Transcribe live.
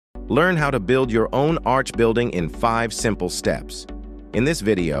Learn how to build your own arch building in 5 simple steps. In this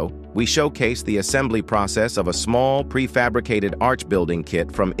video, we showcase the assembly process of a small prefabricated arch building kit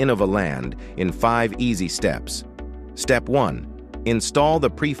from Innovaland in 5 easy steps. Step 1. Install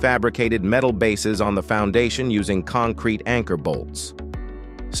the prefabricated metal bases on the foundation using concrete anchor bolts.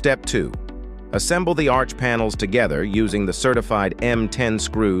 Step 2. Assemble the arch panels together using the certified M10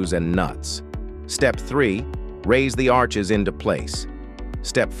 screws and nuts. Step 3. Raise the arches into place.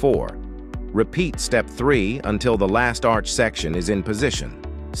 Step 4. Repeat Step 3 until the last arch section is in position.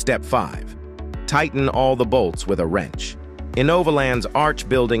 Step 5. Tighten all the bolts with a wrench. Innovaland's arch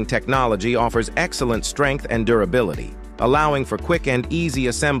building technology offers excellent strength and durability, allowing for quick and easy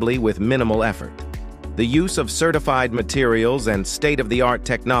assembly with minimal effort. The use of certified materials and state-of-the-art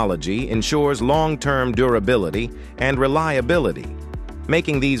technology ensures long-term durability and reliability,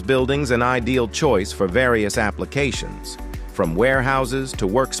 making these buildings an ideal choice for various applications, from warehouses to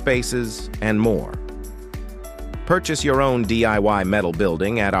workspaces and more. Purchase your own DIY metal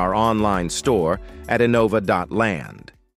building at our online store at Innova.land.